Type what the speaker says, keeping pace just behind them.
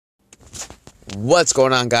What's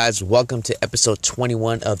going on, guys? Welcome to episode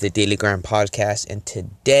 21 of the Daily Grind Podcast. And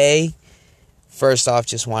today, first off,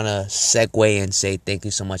 just want to segue and say thank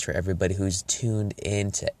you so much for everybody who's tuned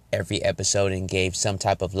in to every episode and gave some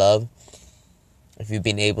type of love. If you've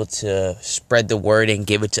been able to spread the word and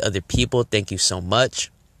give it to other people, thank you so much.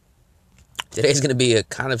 Today's going to be a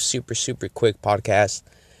kind of super quick podcast.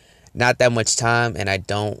 Not that much time, and I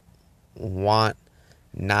don't want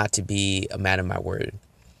not to be a man of my word.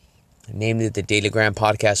 I named it the Daily Grind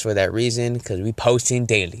Podcast for that reason, because we posting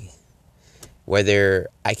daily. Whether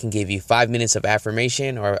I can give you 5 minutes of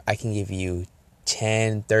affirmation or I can give you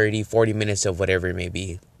 10, 30, 40 minutes of whatever it may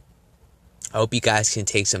be. I hope you guys can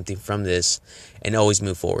take something from this and always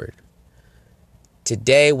move forward.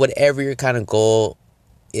 Today, whatever your kind of goal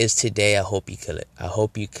is today, I hope you kill it. I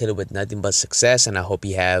hope you kill it with nothing but success, and I hope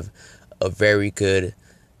you have a very good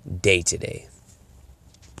day today.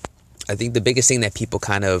 I think the biggest thing that people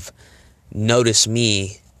kind of notice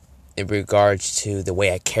me in regards to the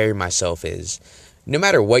way I carry myself is no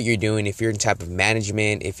matter what you're doing, if you're in type of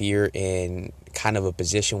management, if you're in kind of a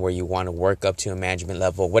position where you want to work up to a management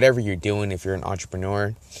level, whatever you're doing, if you're an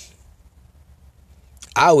entrepreneur,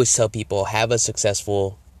 I always tell people, have a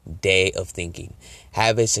successful day of thinking,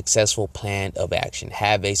 have a successful plan of action,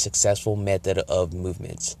 have a successful method of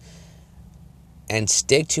movements, and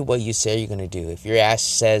stick to what you say you're going to do. If your ass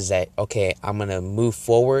says that, okay, I'm going to move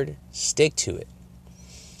forward, stick to it.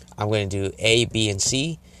 I'm going to do A, B, and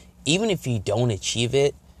C. Even if you don't achieve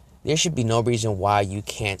it, there should be no reason why you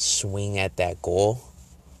can't swing at that goal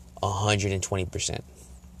 120%.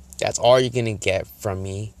 That's all you're going to get from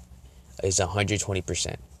me is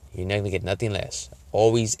 120%. You're not going to get nothing less.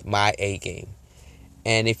 Always my A game.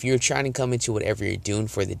 And if you're trying to come into whatever you're doing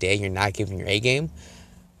for the day, you're not giving your A game,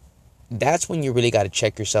 that's when you really got to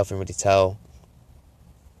check yourself and really tell,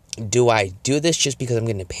 do I do this just because I'm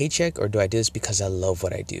getting a paycheck, or do I do this because I love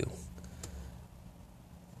what I do?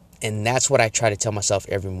 And that's what I try to tell myself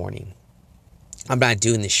every morning. I'm not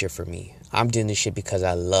doing this shit for me. I'm doing this shit because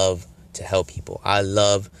I love to help people. I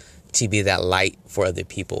love to be that light for other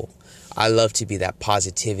people. I love to be that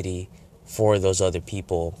positivity for those other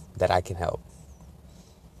people that I can help.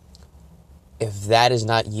 If that is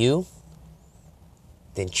not you,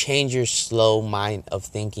 then change your slow mind of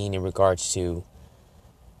thinking in regards to,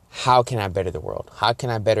 how can I better the world? How can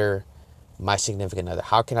I better my significant other?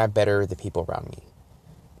 How can I better the people around me?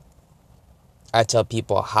 I tell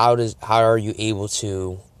people, how are you able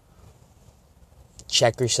to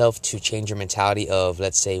check yourself to change your mentality of,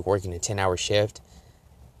 let's say, working a 10-hour shift,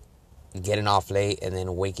 getting off late, and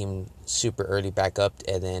then waking super early back up,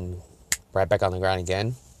 and then right back on the ground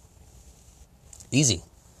again? Easy.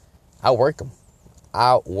 Outwork them,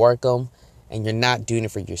 and you're not doing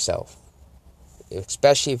it for yourself.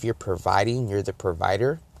 Especially if you're providing, you're the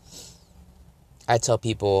provider. I tell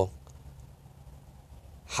people,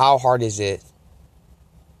 how hard is it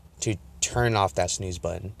to turn off that snooze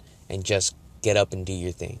button and just get up and do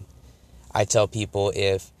your thing? I tell people,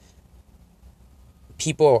 if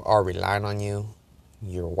people are relying on you,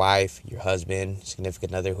 your wife, your husband,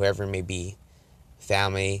 significant other, whoever it may be,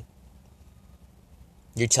 family,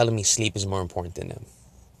 you're telling me sleep is more important than them.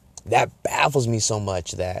 That baffles me so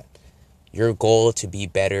much, that your goal to be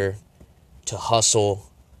better, to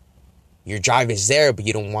hustle, your drive is there, but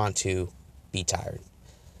you don't want to be tired.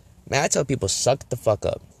 Man, I tell people, suck the fuck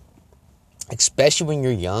up. Especially when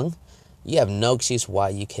you're young, you have no excuse why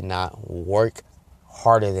you cannot work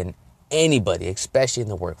harder than anybody, especially in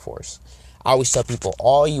the workforce. I always tell people,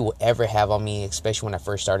 all you will ever have on me, especially when I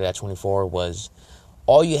first started at 24, was,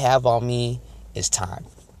 all you have on me is time.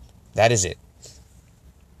 That is it.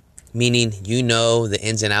 Meaning, you know the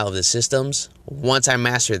ins and outs of the systems. Once I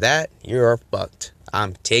master that, you're fucked.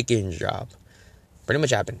 I'm taking your job. Pretty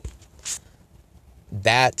much happened.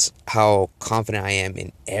 That's how confident I am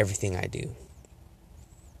in everything I do.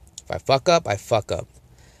 If I fuck up, I fuck up.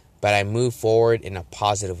 But I move forward in a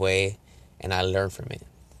positive way, and I learn from it.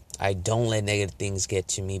 I don't let negative things get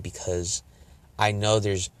to me, because I know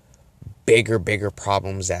there's bigger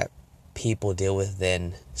problems that people deal with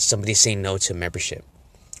than somebody saying no to membership,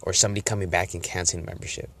 or somebody coming back and canceling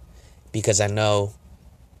membership. Because I know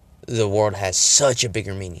the world has such a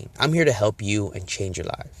bigger meaning. I'm here to help you and change your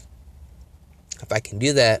life. If I can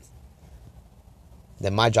do that,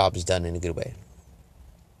 then my job is done in a good way.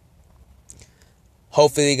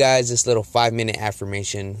 Hopefully, guys, this little 5-minute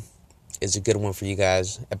affirmation is a good one for you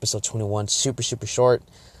guys. Episode 21, super short,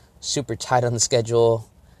 super tight on the schedule.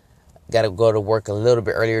 Got to go to work a little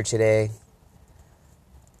bit earlier today,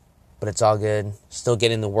 but it's all good. Still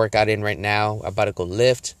getting the workout in right now. I'm about to go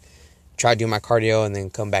lift, try to do my cardio, and then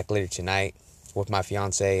come back later tonight with my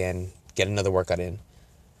fiance and get another workout in.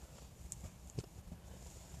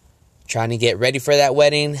 Trying to get ready for that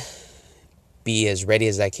wedding. Be as ready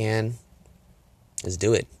as I can. Let's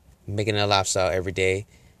do it. Making it a lifestyle every day.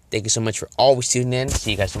 Thank you so much for always tuning in.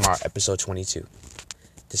 See you guys tomorrow, episode 22.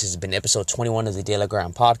 This has been episode 21 of the Daily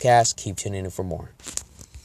Grind Podcast. Keep tuning in for more.